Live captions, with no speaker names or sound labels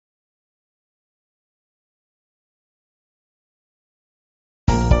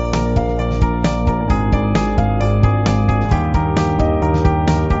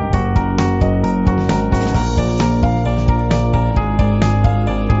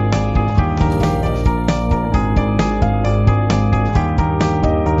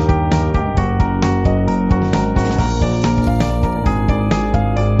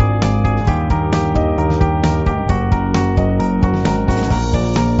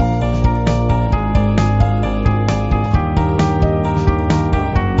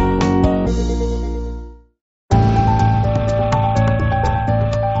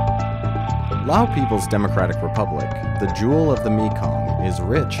People's Democratic Republic, the jewel of the Mekong is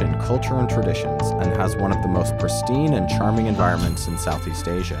rich in culture and traditions and has one of the most pristine and charming environments in Southeast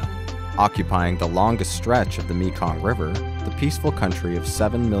Asia. Occupying the longest stretch of the Mekong River, the peaceful country of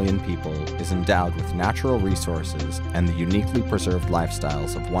 7 million people is endowed with natural resources and the uniquely preserved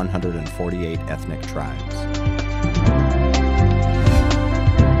lifestyles of 148 ethnic tribes.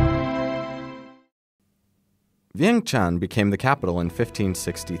 Vientiane became the capital in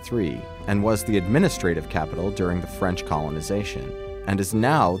 1563 and was the administrative capital during the French colonization, and is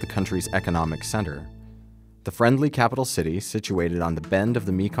now the country's economic center. The friendly capital city, situated on the bend of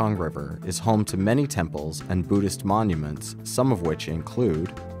the Mekong River, is home to many temples and Buddhist monuments, some of which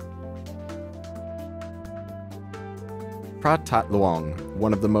include Phra That Luang,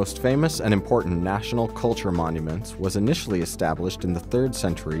 one of the most famous and important national culture monuments, was initially established in the 3rd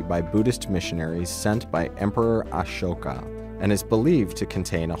century by Buddhist missionaries sent by Emperor Ashoka, and is believed to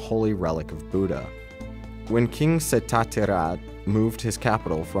contain a holy relic of Buddha. When King Setthathirath moved his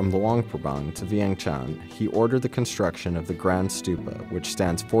capital from Luang Prabang to Vientiane, he ordered the construction of the Grand Stupa, which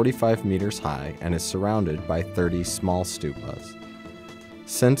stands 45 meters high and is surrounded by 30 small stupas.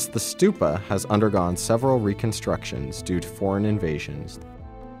 Since the stupa has undergone several reconstructions due to foreign invasions,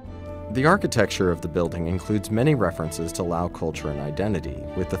 the architecture of the building includes many references to Lao culture and identity,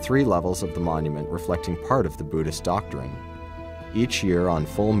 with the 3 levels of the monument reflecting part of the Buddhist doctrine. Each year on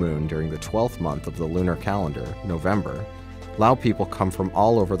full moon during the 12th month of the lunar calendar, November, Lao people come from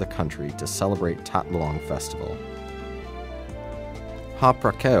all over the country to celebrate That Luang festival. Ha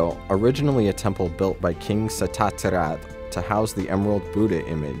Prakeo, originally a temple built by King Setthathirath to house the Emerald Buddha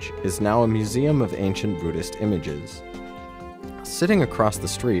image, is now a museum of ancient Buddhist images. Sitting across the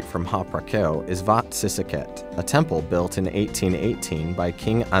street from Ha Prakeo is Wat Sisaket, a temple built in 1818 by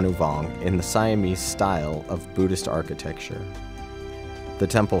King Anuvong in the Siamese style of Buddhist architecture. The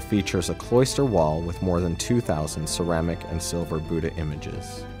temple features a cloister wall with more than 2,000 ceramic and silver Buddha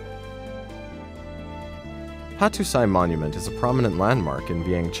images. Hattusai Monument is a prominent landmark in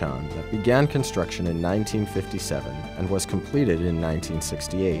Vientiane that began construction in 1957 and was completed in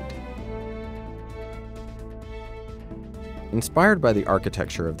 1968. Inspired by the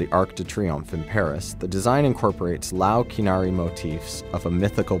architecture of the Arc de Triomphe in Paris, the design incorporates Lao Kinari motifs of a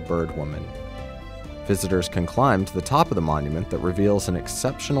mythical bird woman. Visitors can climb to the top of the monument that reveals an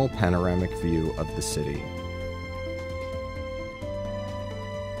exceptional panoramic view of the city.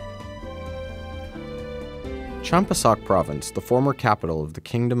 Champasak Province, the former capital of the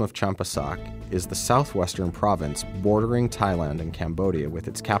Kingdom of Champasak, is the southwestern province bordering Thailand and Cambodia, with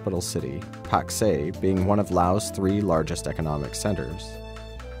its capital city, Pak Se, being one of Laos' 3 largest economic centers.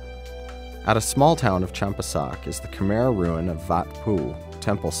 At a small town of Champasak is the Khmer ruin of Wat Phu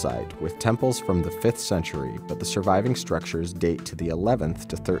temple site, with temples from the 5th century, but the surviving structures date to the 11th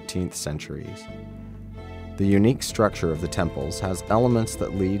to 13th centuries. The unique structure of the temples has elements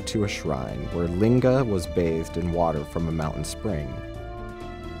that lead to a shrine where Linga was bathed in water from a mountain spring.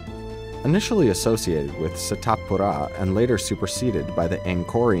 Initially associated with Satapura and later superseded by the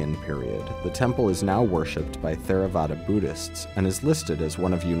Angkorian period, the temple is now worshipped by Theravada Buddhists and is listed as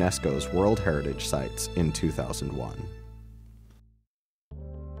one of UNESCO's World Heritage Sites in 2001.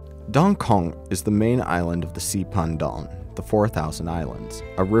 Dong Kong is the main island of the Sipandon, the 4,000 Islands,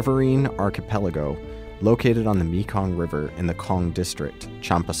 a riverine archipelago located on the Mekong River in the Kong District,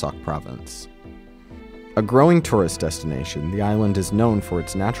 Champasak Province. A growing tourist destination, the island is known for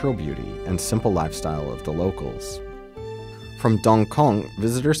its natural beauty and simple lifestyle of the locals. From Dong Kong,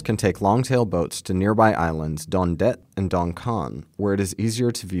 visitors can take longtail boats to nearby islands Don Det and Dong Kan, where it is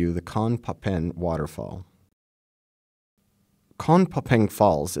easier to view the Kon Papen waterfall. Kon Papeng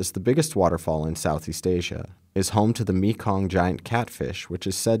Falls is the biggest waterfall in Southeast Asia, is home to the Mekong giant catfish, which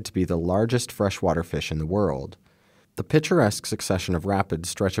is said to be the largest freshwater fish in the world. The picturesque succession of rapids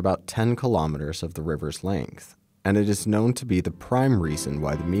stretch about 10 kilometers of the river's length, and it is known to be the prime reason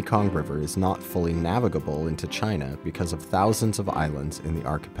why the Mekong River is not fully navigable into China because of thousands of islands in the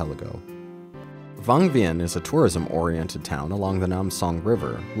archipelago. Vang Vieng is a tourism-oriented town along the Nam Song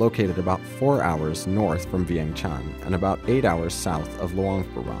River, located about 4 hours north from Vientiane and about 8 hours south of Luang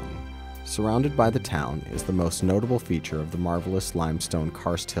Prabang. Surrounded by the town is the most notable feature of the marvelous limestone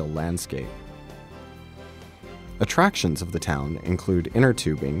karst hill landscape. Attractions of the town include inner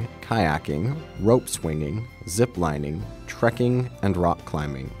tubing, kayaking, rope swinging, zip lining, trekking, and rock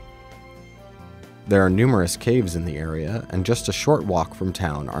climbing. There are numerous caves in the area, and just a short walk from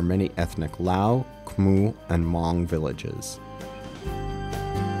town are many ethnic Lao, Khmu, and Hmong villages.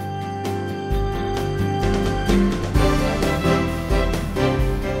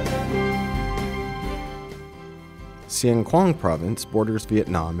 Siêng Khoang Province borders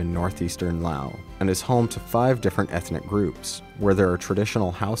Vietnam in northeastern Laos and is home to 5 different ethnic groups, where their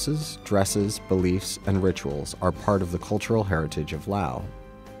traditional houses, dresses, beliefs, and rituals are part of the cultural heritage of Laos.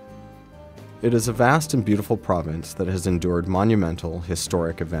 It is a vast and beautiful province that has endured monumental,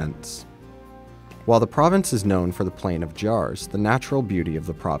 historic events. While the province is known for the Plain of Jars, the natural beauty of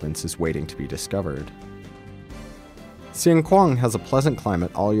the province is waiting to be discovered. Siêng Khoang has a pleasant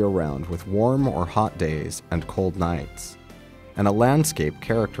climate all year round with warm or hot days and cold nights, and a landscape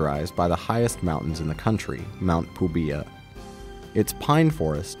characterized by the highest mountains in the country, Mount Phu Bia. Its pine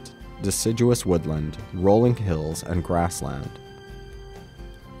forest, deciduous woodland, rolling hills, and grassland.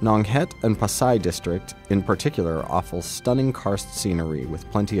 Nong Het and Pasai district in particular offers stunning karst scenery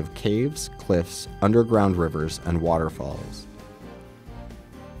with plenty of caves, cliffs, underground rivers, and waterfalls.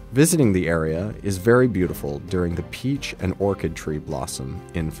 Visiting the area is very beautiful during the peach and orchid tree blossom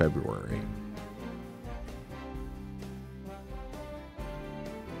in February.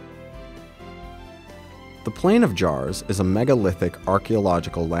 The Plain of Jars is a megalithic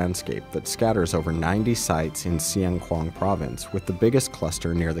archaeological landscape that scatters over 90 sites in Siêng Khoang Province, with the biggest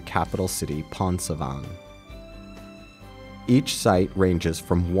cluster near the capital city, Ponsavang. Each site ranges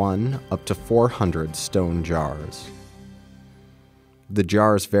from 1 up to 400 stone jars. The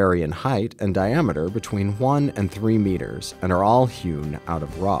jars vary in height and diameter between 1 and 3 meters and are all hewn out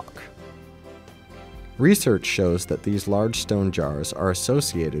of rock. Research shows that these large stone jars are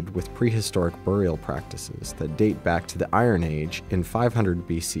associated with prehistoric burial practices that date back to the Iron Age in 500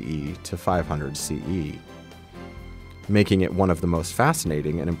 BCE to 500 CE, making it one of the most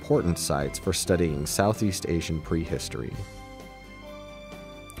fascinating and important sites for studying Southeast Asian prehistory.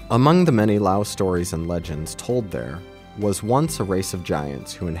 Among the many Lao stories and legends told there was once a race of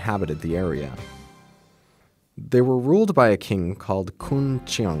giants who inhabited the area. They were ruled by a king called Kun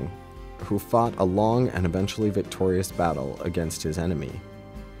Cheong, who fought a long and eventually victorious battle against his enemy.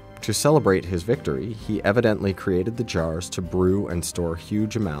 To celebrate his victory, he evidently created the jars to brew and store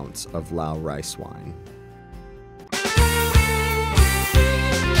huge amounts of Lao rice wine.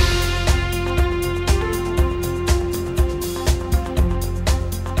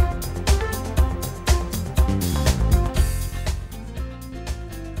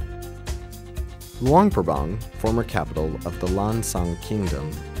 Luang Prabang, former capital of the Lan Sang Kingdom,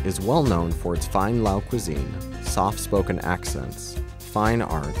 is well known for its fine Lao cuisine, soft-spoken accents, fine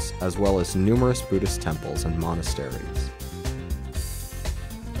arts, as well as numerous Buddhist temples and monasteries.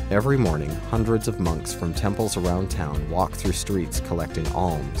 Every morning, hundreds of monks from temples around town walk through streets collecting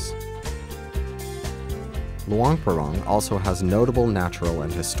alms. Luang Prabang also has notable natural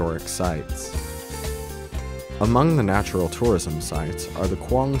and historic sites. Among the natural tourism sites are the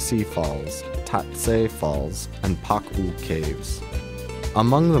Quang Si Falls, Tat Se Falls, and Pak U Caves.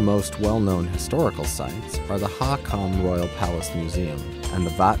 Among the most well-known historical sites are the Ha Kam Royal Palace Museum and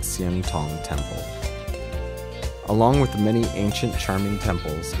the Wat Siêng Tong Temple. Along with the many ancient charming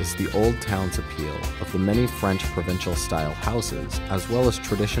temples is the old town's appeal of the many French provincial-style houses, as well as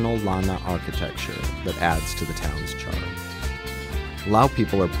traditional Lana architecture that adds to the town's charm. Lao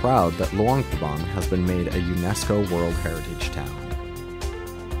people are proud that Luang Prabang has been made a UNESCO World Heritage Town.